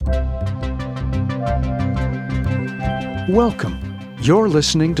Welcome. You're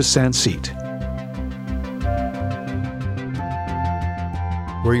listening to Sanseat,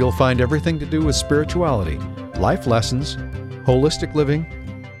 where you'll find everything to do with spirituality, life lessons, holistic living,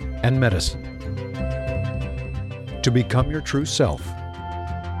 and medicine. To become your true self.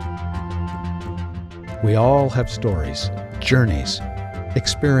 We all have stories, journeys,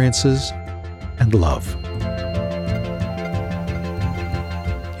 experiences, and love.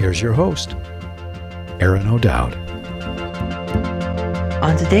 Here's your host, Aaron O'Dowd.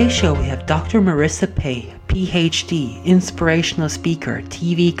 On today's show, we have Dr. Marissa Pei, PhD, inspirational speaker,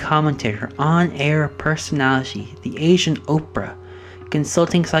 TV commentator, on-air personality, the Asian Oprah,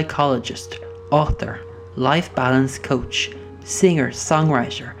 consulting psychologist, author, life balance coach, singer,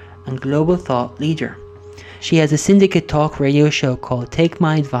 songwriter, and global thought leader. She has a syndicate talk radio show called Take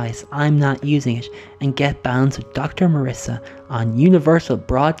My Advice, I'm Not Using It, and Get Balanced with Dr. Marissa on Universal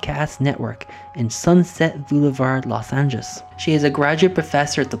Broadcast Network in Sunset Boulevard, Los Angeles. She is a graduate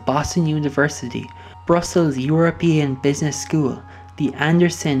professor at the Boston University, Brussels European Business School, the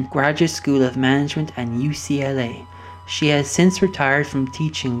Anderson Graduate School of Management, and UCLA. She has since retired from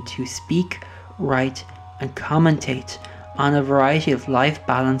teaching to speak, write, and commentate on a variety of life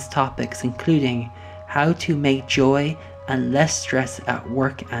balance topics, including how to make joy and less stress at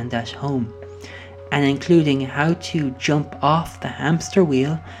work and at home, and including how to jump off the hamster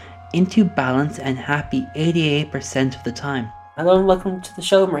wheel into balance and happy 88% of the time. Hello and welcome to the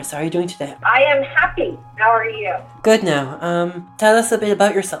show, Marissa. How are you doing today? I am happy. How are you? Good now. Tell us a bit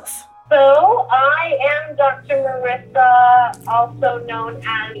about yourself. So, I am Dr. Marissa, also known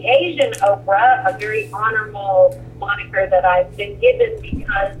as the Asian Oprah, a very honorable moniker that I've been given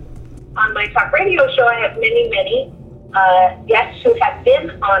because on my talk radio show, I have many guests who have been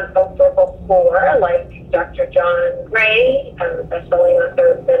on Oprah before, like Dr. John Gray, best-selling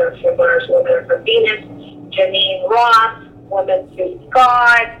author, Men Are From Mars, Women Are From Venus, Janine Ross, Woman Seeks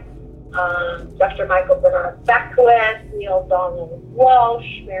God, Dr. Michael Bernard Beckwith, Neil Donald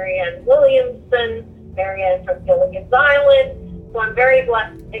Walsh, Marianne Williamson, Marianne from Gilligan's Island. So I'm very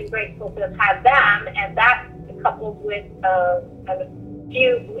blessed and grateful to have had them, and that coupled with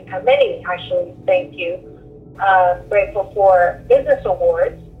many actually, thank you, grateful for business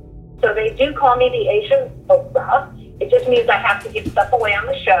awards. So they do call me the Asian Oprah. It just means I have to give stuff away on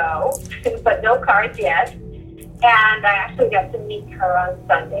the show, but no cards yet. And I actually got to meet her on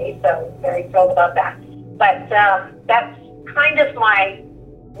Sunday, so very thrilled about that. But that's kind of my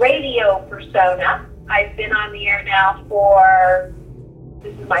radio persona. I've been on the air now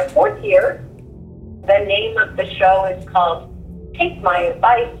this is my 4th year. The name of the show is called Take My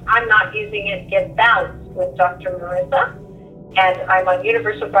Advice, I'm Not Using It, Get Balanced with Dr. Marissa. And I'm on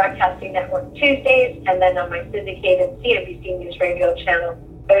Universal Broadcasting Network Tuesdays, and then on my syndicated CNBC News Radio channel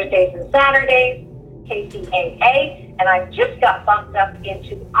Thursdays and Saturdays, KCAA. And I just got bumped up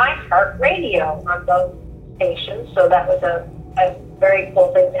into iHeartRadio on both stations, so that was a very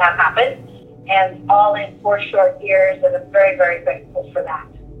cool thing to have happen. And all in 4 short years, and I'm very, very grateful for that.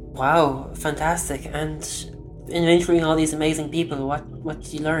 Wow, fantastic. And in interviewing all these amazing people, what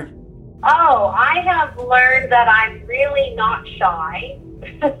did you learn? Oh, I have learned that I'm really not shy.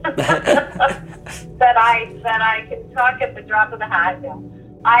 that I can talk at the drop of the hat now.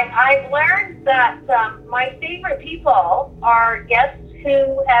 I've learned that my favorite people are guests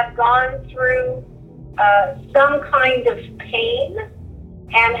who have gone through some kind of pain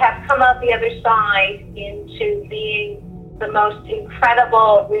and have come out the other side into being the most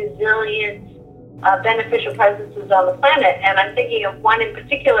incredible, resilient, beneficial presences on the planet. And I'm thinking of one in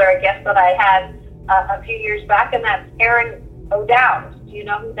particular, a guest that I had a few years back, and that's Aaron O'Dowd. Do you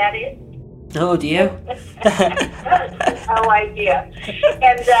know who that is? Oh, do you? No idea.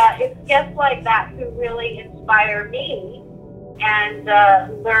 And it's guests like that who really inspire me and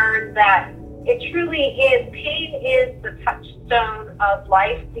learn that it truly is, pain is the touchstone of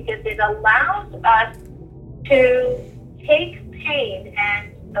life because it allows us to take pain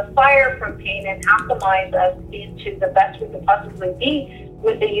and the fire from pain and alchemize us into the best we could possibly be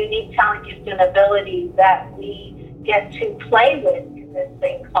with the unique talent, gift, and ability that we get to play with in this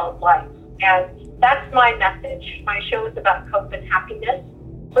thing called life. And that's my message. My show is about hope and happiness.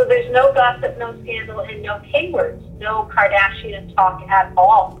 So there's no gossip, no scandal, and no K-words, no Kardashian talk at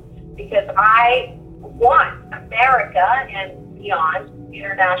all. Because I want America and beyond,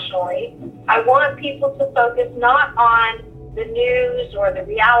 internationally, I want people to focus not on the news or the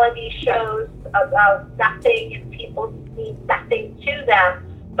reality shows about nothing and people need nothing to them,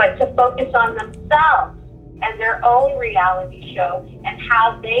 but to focus on themselves and their own reality show and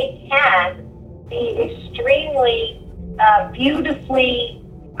how they can be extremely beautifully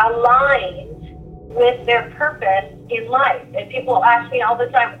aligned with their purpose in life. And people ask me all the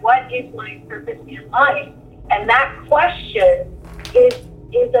time, what is my purpose in life? And that question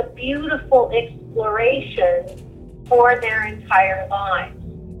is a beautiful exploration for their entire lives.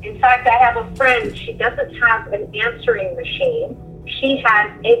 In fact, I have a friend, she doesn't have an answering machine. She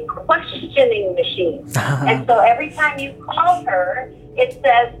has a questioning machine. And so every time you call her, it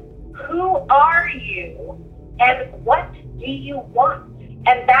says, who are you and what do you want?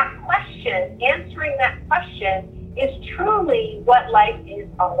 And that question, answering that question, is truly what life is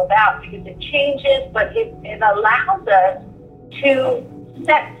all about, because it changes, but it allows us to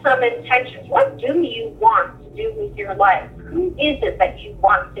set some intentions. What do you want to do with your life? Who is it that you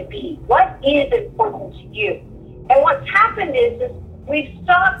want to be? What is important to you? And what's happened is we've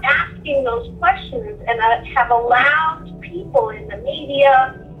stopped asking those questions and have allowed people in the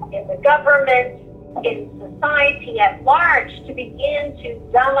media, in the government, in society at large to begin to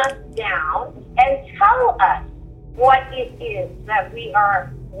dumb us down and tell us what it is that we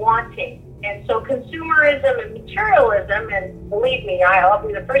are wanting. And so consumerism and materialism, and believe me, I'll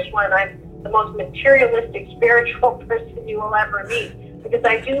be the first one, I'm the most materialistic spiritual person you will ever meet, because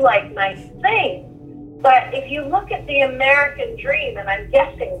I do like nice things. But if you look at the American dream, and I'm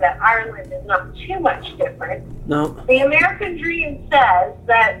guessing that Ireland is not too much different, No. the American dream says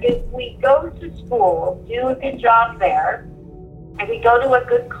that if we go to school, do a good job there, and we go to a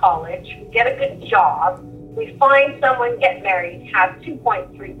good college, we get a good job, we find someone, get married, have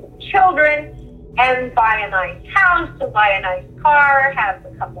 2.3 children, and buy a nice house, and buy a nice car, have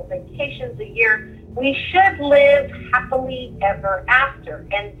a couple vacations a year, we should live happily ever after.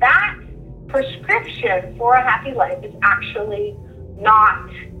 And that prescription for a happy life is actually not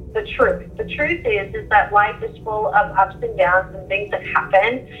the truth. The truth is that life is full of ups and downs and things that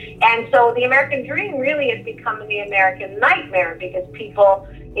happen. And so the American dream really has become the American nightmare, because people,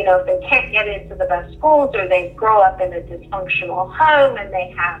 if they can't get into the best schools, or they grow up in a dysfunctional home and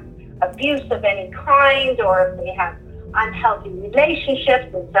they have abuse of any kind, or if they have unhealthy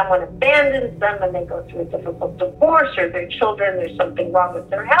relationships and someone abandons them and they go through a difficult divorce, or their children, there's something wrong with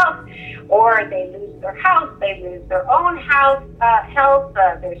their health, or they lose their house, they lose their own health,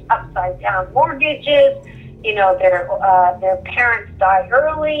 there's upside down mortgages, their parents die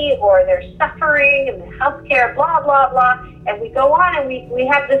early, or they're suffering in the healthcare, blah, blah, blah. And we go on and we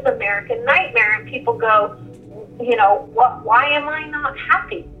have this American nightmare, and people go, why am I not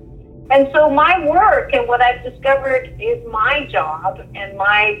happy? And so my work and what I've discovered is my job and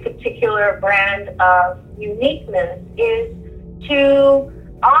my particular brand of uniqueness is to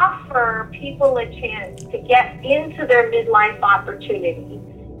offer people a chance to get into their midlife opportunity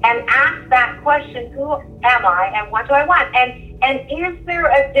and ask that question, who am I and what do I want? And is there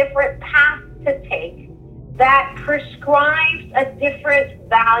a different path to take that prescribes a different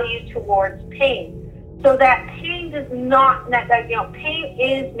value towards pain? So that pain does not, pain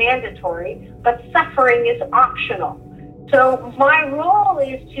is mandatory, but suffering is optional. So my role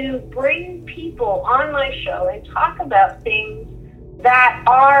is to bring people on my show and talk about things that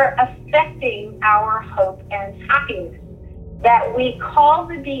are affecting our hope and happiness, that we call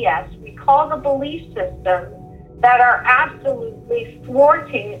the BS, we call the belief systems that are absolutely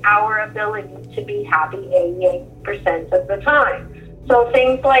thwarting our ability to be happy 88% of the time. So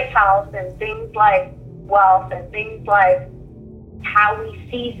things like health and things like wealth and things like how we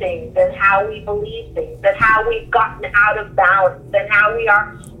see things and how we believe things and how we've gotten out of balance and how we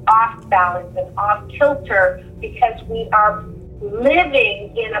are off balance and off kilter because we are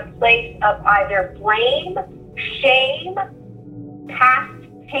living in a place of either blame, shame, past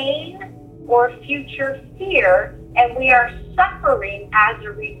pain, or future fear, and we are suffering as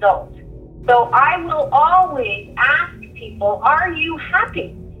a result. So I will always ask people, are you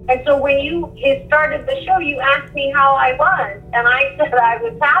happy? And so when you started the show, you asked me how I was, and I said I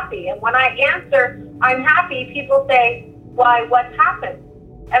was happy. And when I answer, I'm happy, people say, why, what's happened?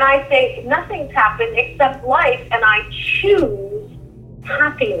 And I say, nothing's happened except life, and I choose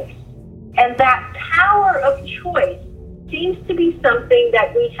happiness. And that power of choice seems to be something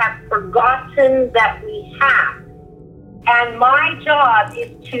that we have forgotten that we have. And my job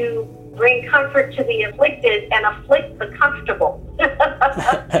is to bring comfort to the afflicted and afflict the comfortable.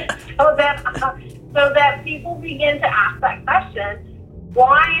 so that people begin to ask that question,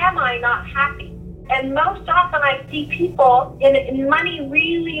 why am I not happy? And most often I see people, and money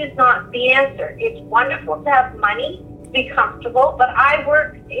really is not the answer. It's wonderful to have money, be comfortable, but I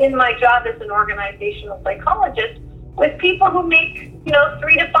work in my job as an organizational psychologist with people who make, $3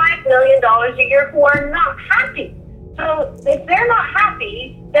 to $5 million a year who are not happy. So if they're not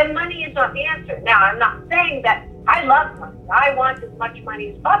happy, then money is not the answer. Now, I'm not saying that I love money. I want as much money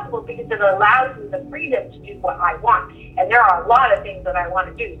as possible because it allows me the freedom to do what I want. And there are a lot of things that I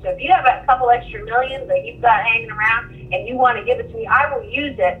want to do. So if you have a couple extra millions that you've got hanging around and you want to give it to me, I will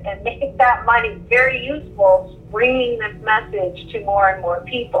use it and make that money very useful, bringing this message to more and more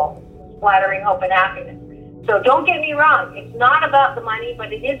people, flattering hope and happiness. So don't get me wrong. It's not about the money,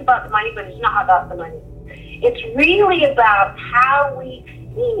 but it is about the money, but it's not about the money. It's really about how we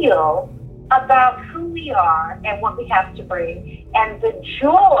feel about who we are and what we have to bring, and the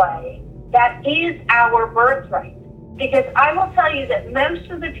joy that is our birthright. Because I will tell you that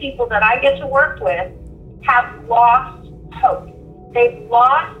most of the people that I get to work with have lost hope. They've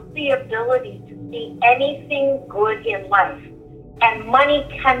lost the ability to see anything good in life. And money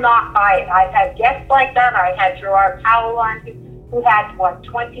cannot buy it. I've had guests like that. I had Gerard Powell on who had,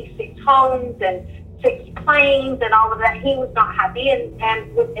 26 homes and 6 planes and all of that. He was not happy and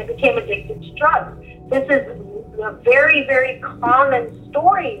became addicted to drugs. This is a very, very common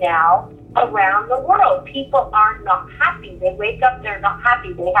story now around the world. People are not happy. They wake up, they're not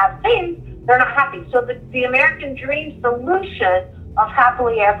happy. They have things, they're not happy. So the American dream solution of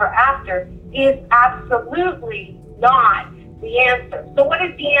happily ever after is absolutely not the answer. So what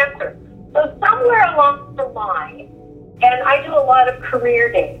is the answer? So somewhere along the line, and I do a lot of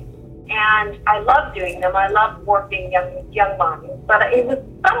career days, and I love doing them. I love working young moms. But it was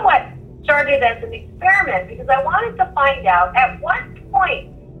somewhat started as an experiment because I wanted to find out at what point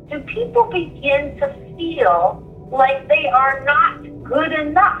do people begin to feel like they are not good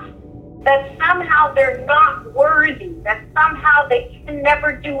enough, that somehow they're not worthy, that somehow they can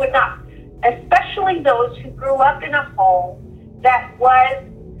never do enough, especially those who grew up in a home that was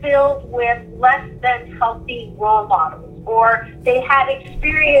filled with less than healthy role models, or they had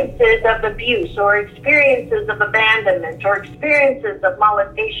experiences of abuse, or experiences of abandonment, or experiences of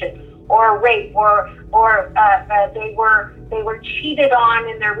molestation, or rape, or they were cheated on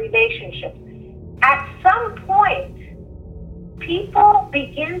in their relationships. At some point, people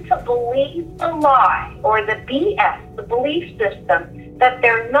begin to believe the lie or the BS, the belief system, that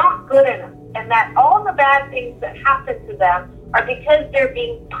they're not good enough, and that all the bad things that happen to them are because they're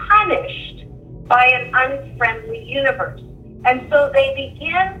being punished by an unfriendly universe. And so they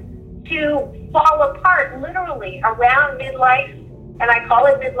begin to fall apart literally around midlife, and I call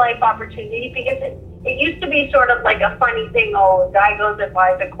it midlife opportunity because it used to be sort of like a funny thing. Oh, a guy goes and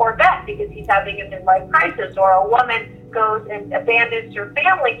buys a Corvette because he's having a midlife crisis, or a woman goes and abandons her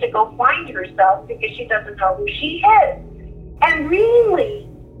family to go find herself because she doesn't know who she is. And really,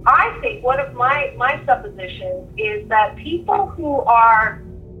 I think one of my suppositions is that people who are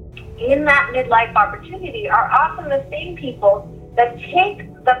in that midlife opportunity are often the same people that take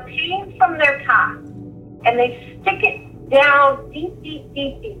the pain from their past and they stick it down deep.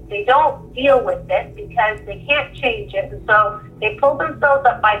 They don't deal with it because they can't change it, and so they pull themselves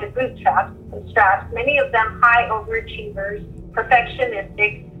up by the bootstraps. Many of them high overachievers,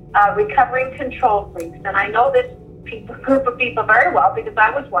 perfectionistic, recovering control freaks, and I know this group of people very well because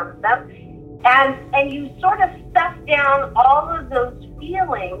I was one of them. And you sort of stuff down all of those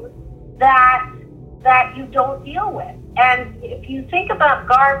feelings that you don't deal with. And if you think about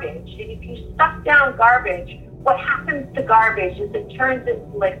garbage, and if you stuff down garbage, what happens to garbage is it turns into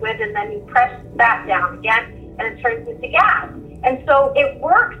liquid, and then you press that down again, and it turns into gas. And so it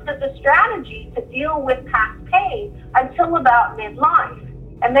works as a strategy to deal with past pain until about midlife.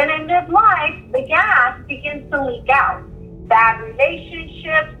 And then in midlife, the gas begins to leak out. Bad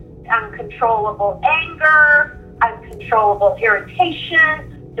relationships, uncontrollable anger, uncontrollable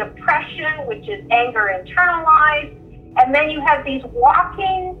irritation, depression, which is anger internalized. And then you have these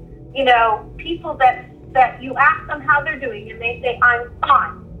walking, people that you ask them how they're doing, and they say, I'm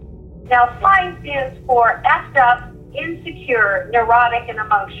fine. Now, fine stands for effed up, insecure, neurotic, and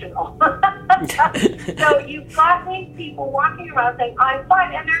emotional. So you've got these people walking around saying, I'm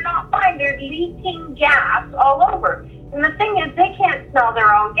fine, and they're not fine. They're leaking gas all over. And the thing is, they can't smell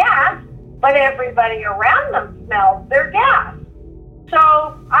their own gas, but everybody around them smells their gas. So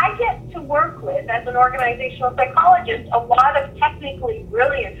I get to work with, as an organizational psychologist, a lot of technically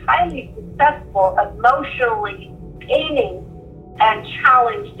brilliant, highly successful, emotionally paining and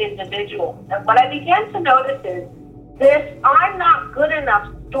challenged individuals. And what I began to notice is this I'm not good enough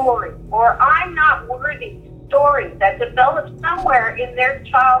story, or I'm not worthy story that developed somewhere in their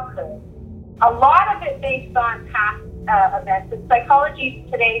childhood. A lot of it based on past events. And psychology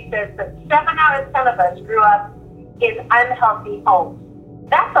today says that 7 out of 10 of us grew up in unhealthy homes.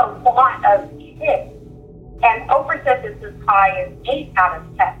 That's a lot of kids. And Oprah says it's as high as 8 out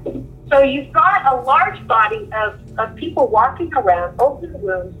of 10. So you've got a large body of people walking around, open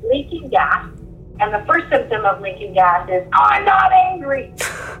wounds, leaking gas, And the first symptom of leaking gas is, I'm not angry.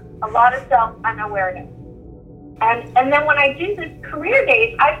 A lot of self-unawareness. And then when I do this career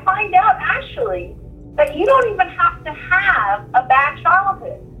days, I find out actually that you don't even have to have a bad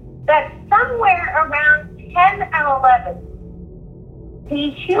childhood. That somewhere around 10 and 11,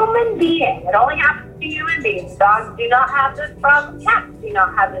 the human being, it only happens to human beings, dogs do not have this problem, cats do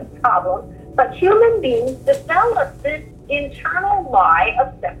not have this problem, but human beings develop this internal lie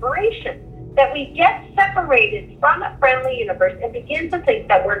of separation. That we get separated from a friendly universe and begin to think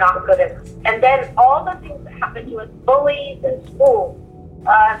that we're not good enough. And then all the things that happen to us, bullies in school,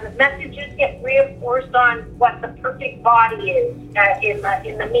 the messages get reinforced on what the perfect body is in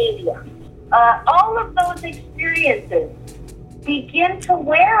the media. All of those experiences begin to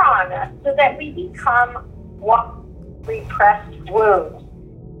wear on us so that we become what repressed wounds.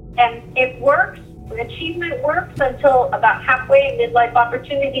 And it works. Achievement works until about halfway midlife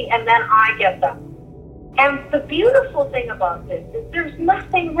opportunity, and then I get them. And the beautiful thing about this is there's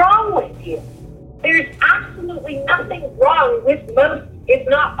nothing wrong with you. There's absolutely nothing wrong with most, if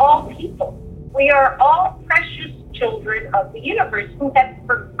not all, people. We are all precious children of the universe who have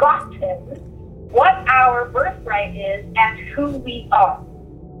forgotten what our birthright is and who we are.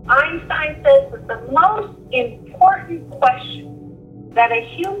 Einstein says that the most important question that a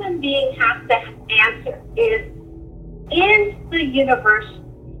human being has to answer is the universe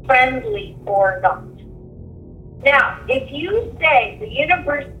friendly or not? Now, if you say the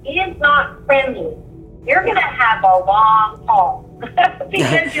universe is not friendly, you're going to have a long haul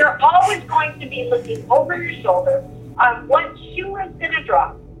because you're always going to be looking over your shoulder on what shoe is going to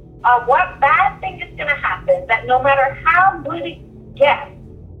drop, on what bad thing is going to happen, that no matter how good it gets,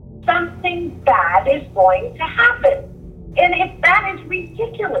 something bad is going to happen. And that is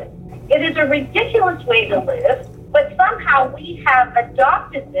ridiculous. It is a ridiculous way to live, but somehow we have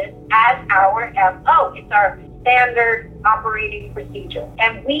adopted this as our MO. It's our standard operating procedure.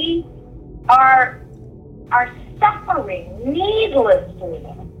 And we are suffering needlessly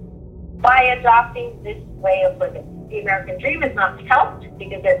by adopting this way of living. The American dream is not helped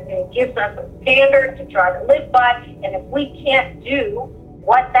because it gives us a standard to try to live by, and if we can't do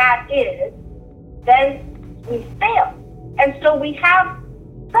what that is, then we fail. And so we have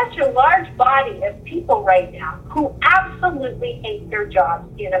such a large body of people right now who absolutely hate their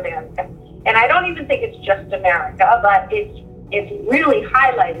jobs in America. And I don't even think it's just America, but it's really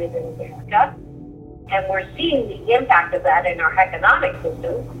highlighted in America. And we're seeing the impact of that in our economic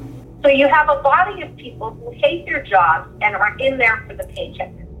system. So you have a body of people who hate their jobs and are in there for the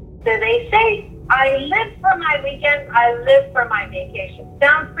paycheck. So they say, I live for my weekend, I live for my vacation.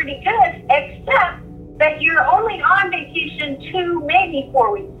 Sounds pretty good, except that you're only on vacation 2, maybe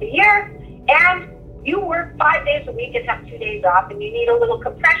 4 weeks a year, and you work 5 days a week and have 2 days off, and you need a little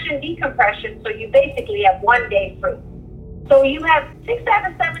compression, decompression, so you basically have 1 day free. So you have 6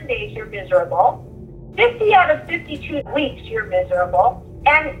 out of 7 days you're miserable, 50 out of 52 weeks you're miserable,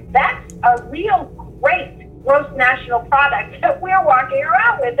 and that's a real great gross national product that we're walking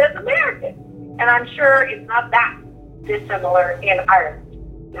around with as Americans. And I'm sure it's not that dissimilar in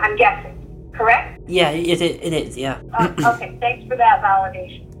Ireland, I'm guessing. Correct? Yeah, it is, yeah. Okay, thanks for that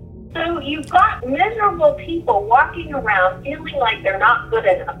validation. So you've got miserable people walking around feeling like they're not good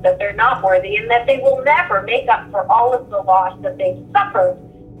enough, that they're not worthy, and that they will never make up for all of the loss that they've suffered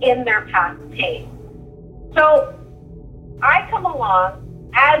in their past pain. So I come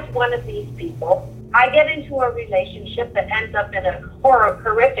along as one of these people. I get into a relationship that ends up in a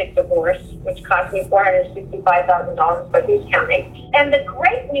horrific divorce, which cost me $465,000, but who's counting? And the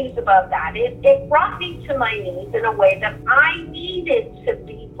great news about that is it brought me to my knees in a way that I needed to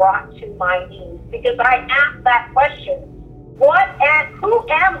be brought to my knees, because I asked that question, who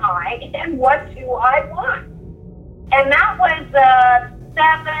am I and what do I want? And that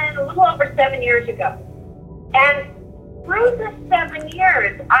was a little over 7 years ago. And through the 7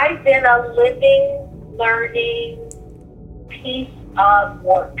 years, I've been a living, learning piece of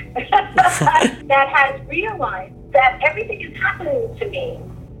work that has realized that everything that's happening to me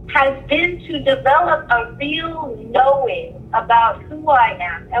has been to develop a real knowing about who I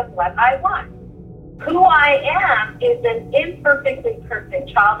am and what I want. Who I am is an imperfectly perfect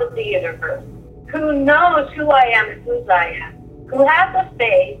child of the universe who knows who I am and whose I am, who has a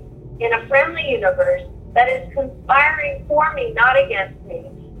faith in a friendly universe that is conspiring for me, not against me,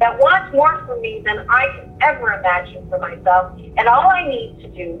 that wants more for me than I can ever imagine for myself. And all I need to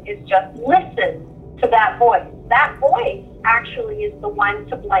do is just listen to that voice. That voice actually is the one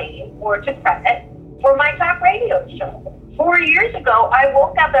to blame or to credit for my talk radio show. 4 years ago, I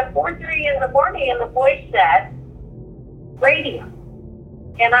woke up at 4:30 in the morning and the voice said, radio.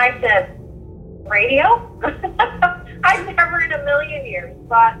 And I said, Radio? I never in a million years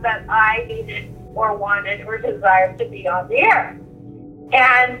thought that I needed or wanted or desired to be on the air.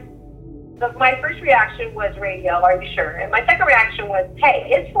 And my first reaction was radio, are you sure? And my second reaction was, hey,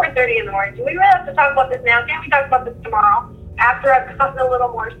 it's 4:30 in the morning. Do we really have to talk about this now? Can't we talk about this tomorrow after I've gotten a little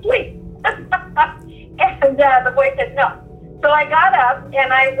more sleep? And the voice said no. So I got up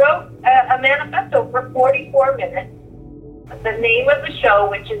and I wrote a manifesto for 44 minutes. The name of the show,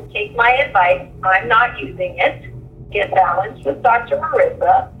 which is Take My Advice, I'm Not Using It, Get Balanced with Dr.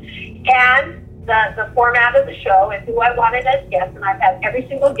 Marissa. And the format of the show and who I wanted as guests, and I've had every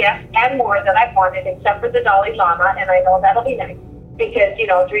single guest and more that I've wanted except for the Dalai Lama, and I know that'll be nice because,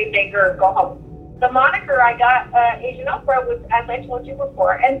 dream bigger or go home. The moniker I got, Asian Oprah, was, as I told you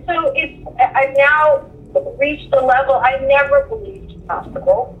before, and so I've now reached the level I never believed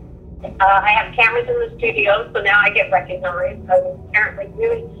possible. I have cameras in the studio, so now I get recognized. I was apparently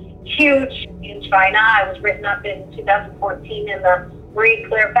really huge in China. I was written up in 2014 in the Marie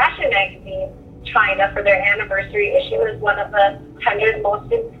Claire Fashion magazine, China, for their anniversary issue as one of the 100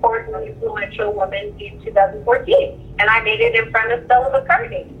 most important influential women in 2014. And I made it in front of Stella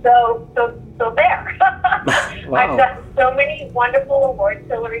McCartney. So there. Wow. I've gotten so many wonderful awards.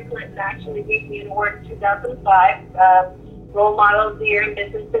 Hillary Clinton actually gave me an award in 2005, Role Model of the Year in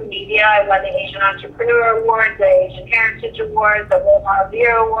Business and Media. I won the Asian Entrepreneur Award, the Asian Heritage Award, the Role Model of the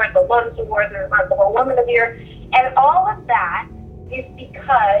Year Award, the Lotus Award, the Remarkable Woman of the Year. And all of that is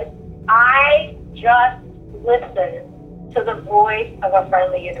because I just listen to the voice of a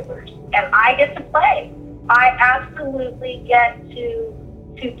friendly universe. And I get to play. I absolutely get to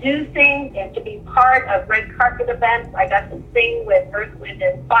do things and to be part of red carpet events. I got to sing with Earth, Wind,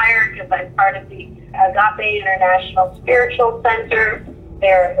 and Fire because I'm part of the Agape International Spiritual Center.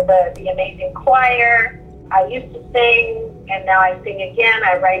 They're the amazing choir. I used to sing, and now I sing again.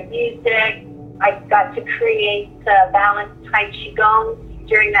 I write music. I got to create balanced Tai Chi Gong.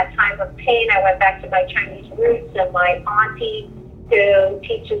 During that time of pain, I went back to my Chinese roots, and my auntie, who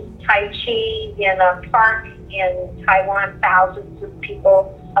teaches Tai Chi in a park in Taiwan, thousands of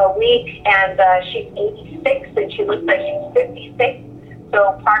people a week, and she's 86, and she looks like she's 56,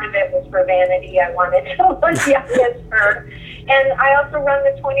 so part of it was for vanity. I wanted to look young as her. And I also run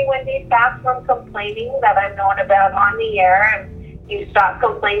the 21-day fast from complaining that I'm known about on the air, and you stop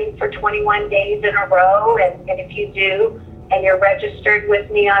complaining for 21 days in a row, and if you do, and you're registered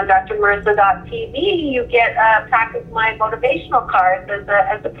with me on drmarissa.tv, you get a pack of my motivational cards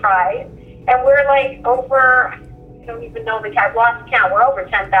as a prize. And we're like over, I don't even know the count, lost count, we're over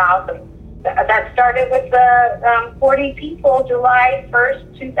 10,000. That started with the 40 people, July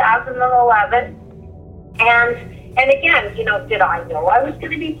 1st, 2011. And again, did I know I was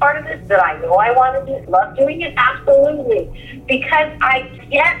going to be part of this? Did I know I wanted to love doing it? Absolutely. Because I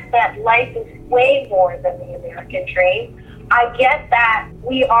get that life is way more than the American dream. I get that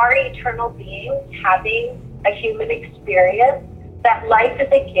we are eternal beings having a human experience, that life is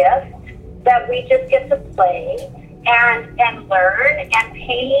a gift, that we just get to play and learn, and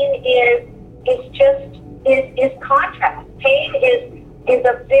pain is contrast. Pain is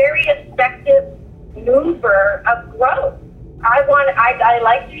a very effective mover of growth. I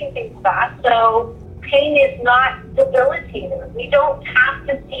like doing things fast, so pain is not debilitating. We don't have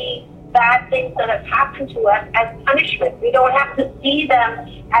to see bad things that have happened to us as punishment. We don't have to see them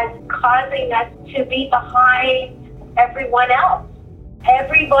as causing us to be behind everyone else.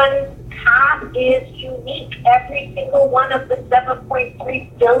 Everyone's path is unique. Every single one of the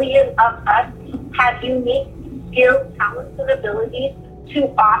 7.3 billion of us have unique skills, talents, and abilities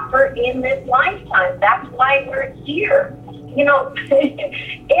to offer in this lifetime. That's why we're here.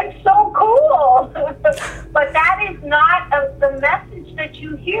 It's so cool. But that is not the message that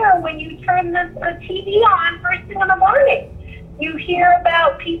you hear when you turn the TV on first thing in the morning. You hear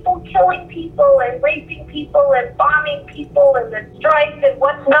about people killing people and raping people and bombing people and the strife and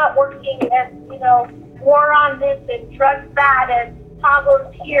what's not working and, war on this and drugs that and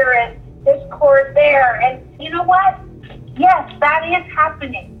toggle here and discord there. And you know what? Yes, that is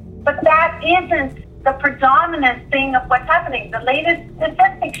happening. But that isn't the predominant thing of what's happening. The latest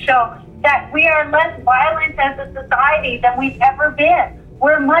statistics show that we are less violent as a society than we've ever been.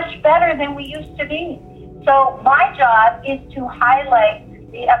 We're much better than we used to be. So my job is to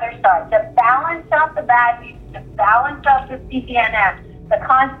highlight the other side, to balance out the bad news, to balance out the CNN, the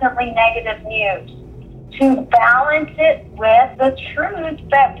constantly negative news, to balance it with the truth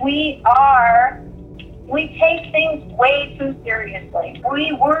that we take things way too seriously.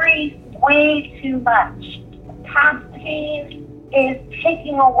 We worry way too much. Past pain is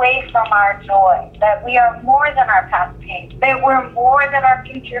taking away from our joy, that we are more than our past pain, that we're more than our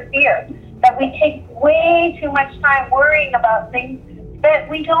future fear. that we take way too much time worrying about things that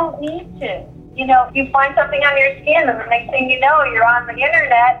we don't need to. You know, you find something on your skin, and the next thing you know, you're on the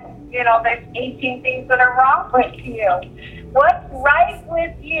internet. You know, there's 18 things that are wrong with you. What's right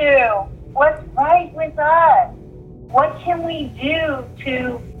with you? What's right with us? What can we do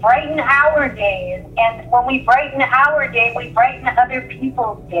to brighten our day? And when we brighten our day, we brighten other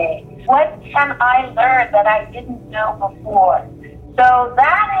people's day. What can I learn that I didn't know before? So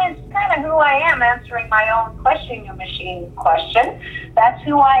that is kind of who I am, answering my own question machine question. That's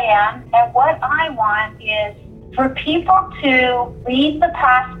who I am. And what I want is for people to leave the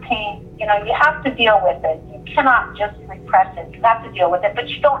past pain. You know, you have to deal with it. You cannot just repress it. You have to deal with it, but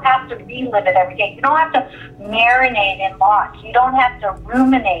you don't have to relive it every day. You don't have to marinate in loss. You don't have to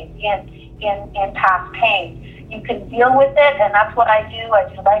ruminate in past pain. You can deal with it, and that's what I do.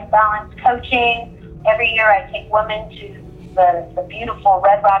 I do life balance coaching. Every year I take women to the beautiful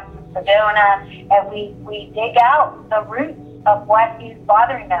Red Rocks of Sedona, and we dig out the roots of what is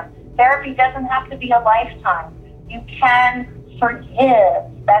bothering them. Therapy doesn't have to be a lifetime. You can forgive.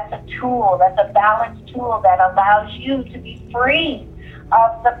 That's a tool. That's a balance tool that allows you to be free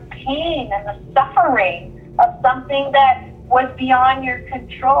of the pain and the suffering of something that was beyond your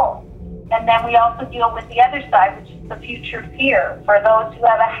control. And then we also deal with the other side, which is the future fear. For those who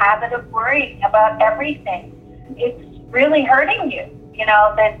have a habit of worrying about everything, it's really hurting you. You know,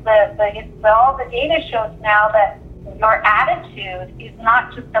 all the data shows now that your attitude is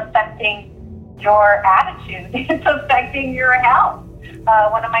not just affecting your attitude, it's affecting your health.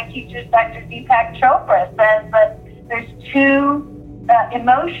 One of my teachers, Dr. Deepak Chopra, says that there's two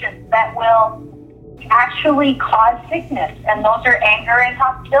emotions that will actually cause sickness, and those are anger and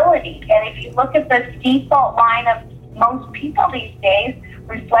hostility. And if you look at the default line of most people these days,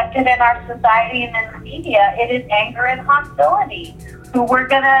 reflected in our society and in the media, it is anger and hostility. Who we're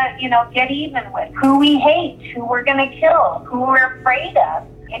gonna, get even with, who we hate, who we're gonna kill, who we're afraid of.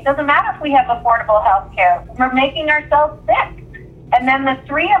 It doesn't matter if we have affordable health care. We're making ourselves sick. And then the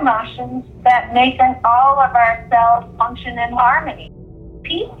three emotions that make all of our cells function in harmony: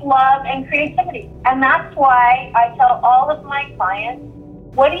 peace, love, and creativity. And that's why I tell all of my clients,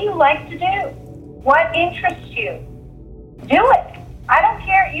 what do you like to do? What interests you? Do it. I don't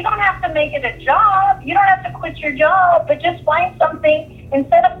care. You don't have to make it a job. You don't have to quit your job, but just find something.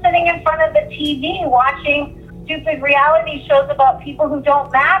 Instead of sitting in front of the TV watching stupid reality shows about people who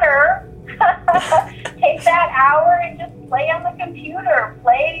don't matter, take that hour and just play on the computer.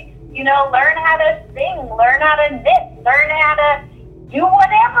 Play, learn how to sing, learn how to knit, learn how to do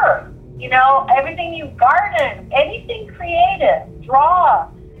whatever. Everything you garden, anything creative, draw,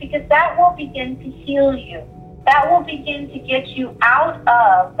 because that will begin to heal you. That will begin to get you out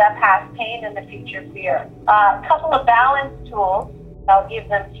of the past pain and the future fear. A couple of balance tools, I'll give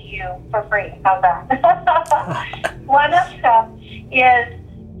them to you for free. How's that? One of them is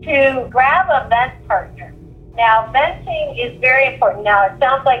to grab a vent partner. Now, venting is very important. Now, it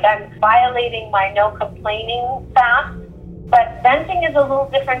sounds like I'm violating my no complaining fast, but venting is a little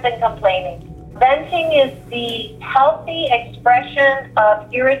different than complaining. Venting is the healthy expression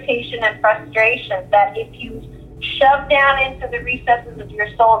of irritation and frustration that, if you shove down into the recesses of your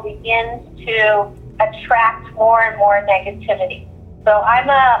soul, begins to attract more and more negativity. So I'm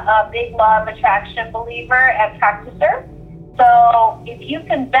a big law of attraction believer and practicer. So if you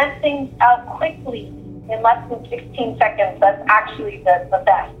can vent things out quickly in less than 16 seconds, that's actually the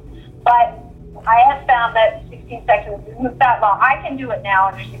best. But I have found that 16 seconds isn't that long. I can do it now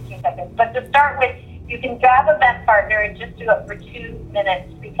under 16 seconds. But to start with, you can grab a vent partner and just do it for 2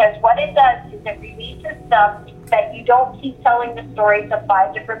 minutes, because what it does is it releases stuff that you don't keep telling the story to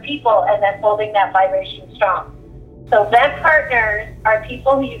 5 different people and then holding that vibration strong. So vent partners are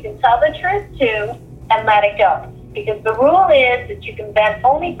people who you can tell the truth to and let it go. Because the rule is that you can vent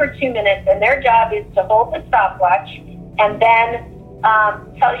only for 2 minutes, and their job is to hold the stopwatch and then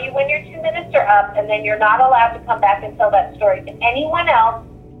tell you when your 2 minutes are up, and then you're not allowed to come back and tell that story to anyone else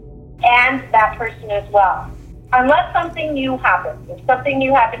and that person as well. Unless something new happens. If something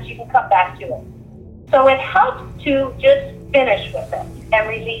new happens, you can come back to it. So it helps to just finish with it and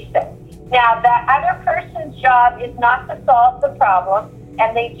release it. Now, that other person's job is not to solve the problem,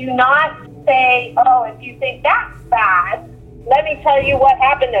 and they do not say, oh, if you think that's bad, let me tell you what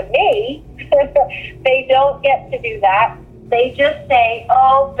happened to me. They don't get to do that. They just say,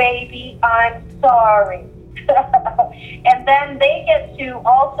 oh, baby, I'm sorry. And then they get to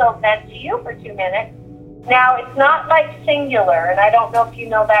also vent to you for 2 minutes. Now, it's not like Singular, and I don't know if you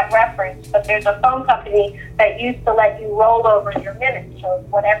know that reference, but there's a phone company that used to let you roll over your minutes. So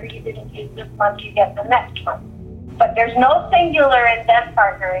whatever you didn't use this month, you get the next month. But there's no singular in bed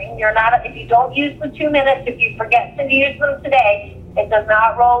partnering. You're not, if you don't use the 2 minutes, if you forget to use them today, it does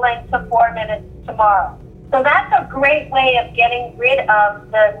not roll into 4 minutes tomorrow. So that's a great way of getting rid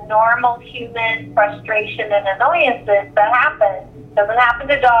of the normal human frustration and annoyances that happen. Doesn't happen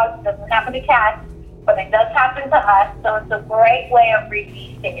to dogs, doesn't happen to cats, but it does happen to us. So it's a great way of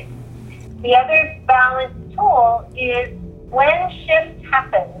releasing it. The other balance tool is when shifts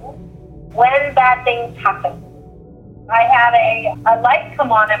happen, when bad things happen. I had a light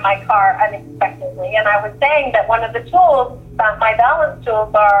come on in my car unexpectedly, and I was saying that one of the tools, my balance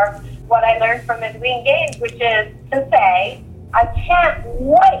tools, are what I learned from Edwene Gaines, which is to say, I can't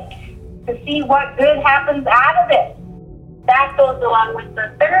wait to see what good happens out of it. That goes along with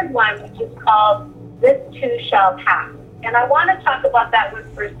the third one, which is called This Too Shall Pass. And I want to talk about that one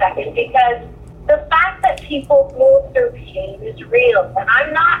for a second, because the fact that people go through pain is real. And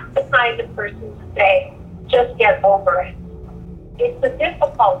I'm not the kind of person to say, just get over it. It's a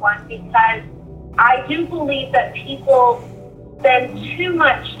difficult one because I do believe that people spend too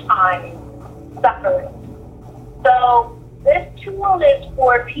much time suffering. So this tool is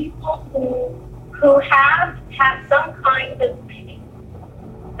for people who have had some kind of pain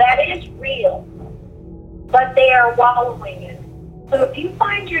that is real, but they are wallowing in it. So if you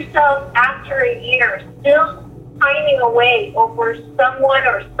find yourself after a year still pining away over someone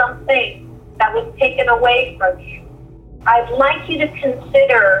or something that was taken away from you, I'd like you to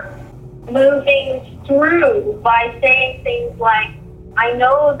consider moving through by saying things like, I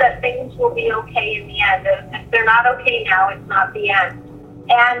know that things will be okay in the end. If they're not okay now, it's not the end.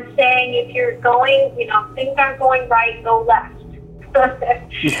 And saying if you're going, things aren't going right, go left.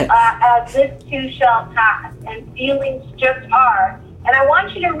 This too shall pass, and feelings just are. And I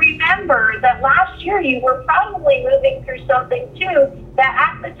want you to remember that last year you were probably moving through something too that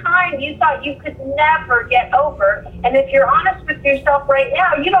at the time you thought you could never get over. And if you're honest with yourself right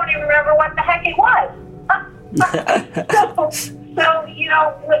now, you don't even remember what the heck it was. So,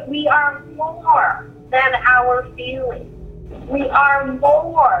 we are more than our feelings. We are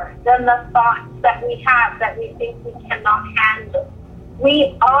more than the thoughts that we have that we think we cannot handle.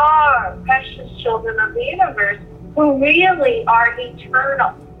 We are precious children of the universe who really are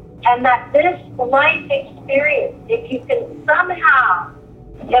eternal. And that this life experience, if you can somehow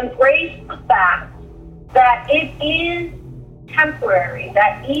embrace the fact that it is temporary,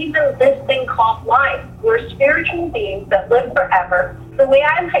 that even this thing called life, we're spiritual beings that live forever. The way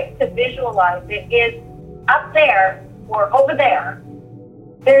I like to visualize it is up there or over there,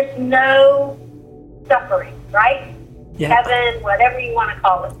 there's no suffering, right? Yeah. Heaven, whatever you want to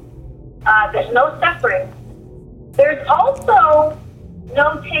call it. There's no suffering. There's also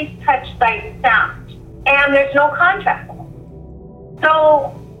no taste, touch, sight, and sound. And there's no contract.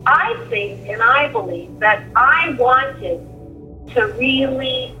 So I think and I believe that I wanted to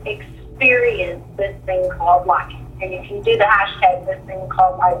really experience this thing called life. And if you do the hashtag, this thing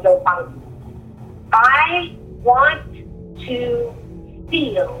called life, you'll find it. I want to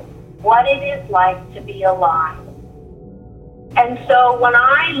feel what it is like to be alive. And so when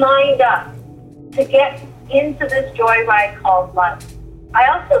I lined up to get into this joyride called life, I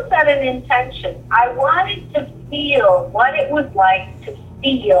also set an intention. I wanted to feel what it was like to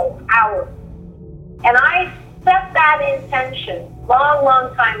feel ours. And I set that intention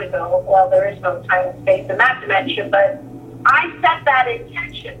long time ago. Well, there is no time and space in that dimension, but I set that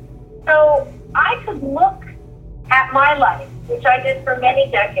intention. So I could look at my life, which I did for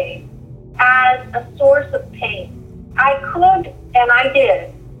many decades, as a source of pain. I could, and I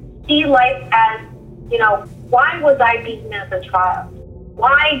did, see life as, why was I beaten as a child?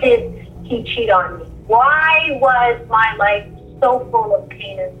 Why did he cheat on me? Why was my life so full of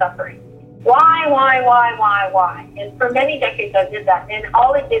pain and suffering? Why? And for many decades I did that, and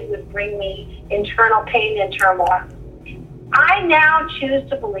all it did was bring me internal pain and turmoil. I now choose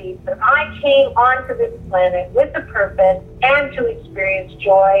to believe that I came onto this planet with a purpose and to experience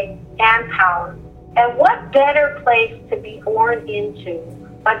joy and power. And what better place to be born into,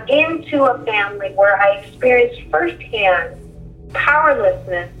 but into a family where I experienced firsthand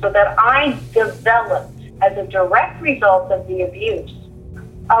powerlessness so that I developed, as a direct result of the abuse,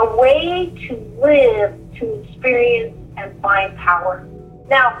 a way to live, to experience, and find power.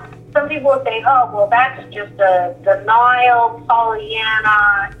 Now, some people will say, oh, well, that's just a denial,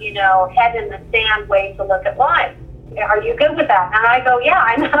 Pollyanna, head in the sand way to look at life. Are you good with that? And I go, yeah,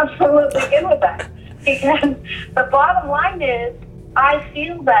 I'm absolutely good with that. Because the bottom line is, I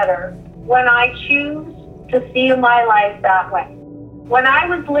feel better when I choose to see my life that way. When I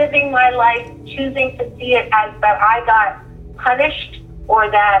was living my life choosing to see it as that I got punished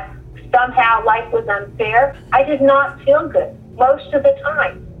or that somehow life was unfair, I did not feel good most of the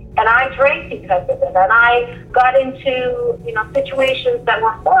time. And I drank because of it. And I got into, situations that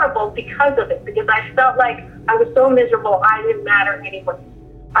were horrible because of it, because I felt like I was so miserable, I didn't matter anyway.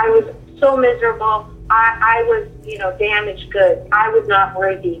 I was so miserable. I was, damaged goods. I was not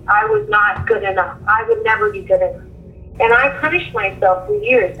worthy. I was not good enough. I would never be good enough. And I punished myself for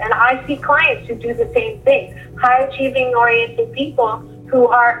years. And I see clients who do the same thing. High achieving oriented people who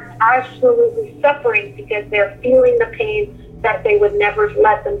are absolutely suffering because they're feeling the pain that they would never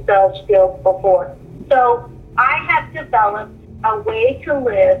let themselves feel before. So I have developed a way to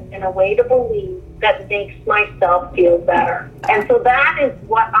live and a way to believe that makes myself feel better. And so that is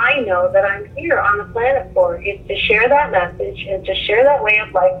what I know that I'm here on the planet for, is to share that message and to share that way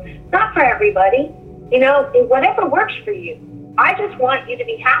of life. Not for everybody, whatever works for you. I just want you to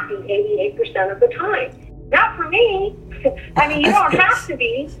be happy 88% of the time. Not for me. I mean, you don't have to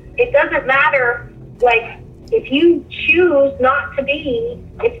be. It doesn't matter, if you choose not to be,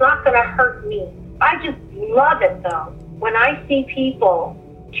 it's not going to hurt me. I just love it, though, when I see people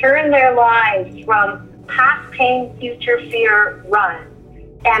turn their lives from past pain, future fear, run,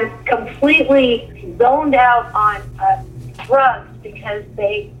 and completely zoned out on drugs because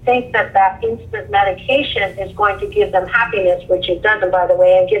they think that instant medication is going to give them happiness, which it doesn't, by the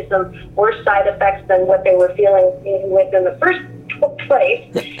way, and gives them worse side effects than what they were feeling with in the first place,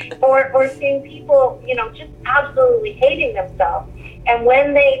 or seeing people, just absolutely hating themselves. And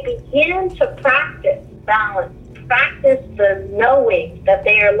when they begin to practice balance, practice the knowing that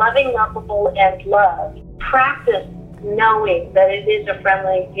they are loving, lovable, and loved, practice knowing that it is a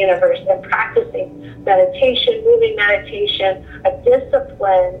friendly universe, and practicing meditation, moving meditation, a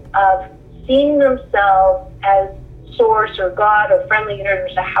discipline of seeing themselves as source or God or friendly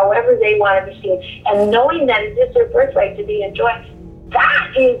universe, or however they want to be seen, and knowing that it is their birthright to be enjoyed.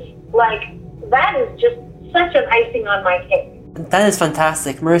 That is just such an icing on my cake. That is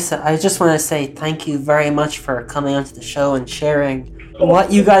fantastic. Marissa, I just want to say thank you very much for coming onto the show and sharing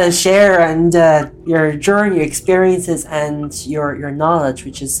what you got to share, and your journey, your experiences, and your knowledge,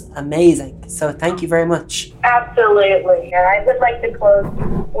 which is amazing. So thank you very much. Absolutely. And I would like to close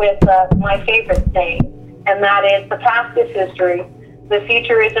with my favorite saying, and that is, the past is history, the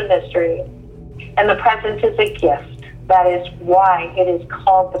future is a mystery, and the present is a gift. That is why it is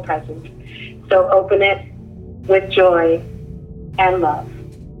called the present. So open it with joy and love.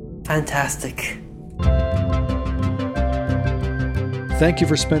 Fantastic. Thank you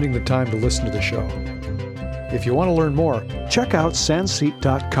for spending the time to listen to the show. If you want to learn more, check out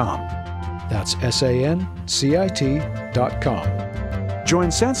Sanseat.com. That's SANCIT.com. Join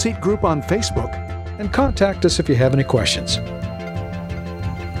Sanseat Group on Facebook and contact us if you have any questions.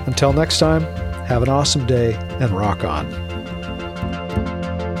 Until next time, have an awesome day and rock on.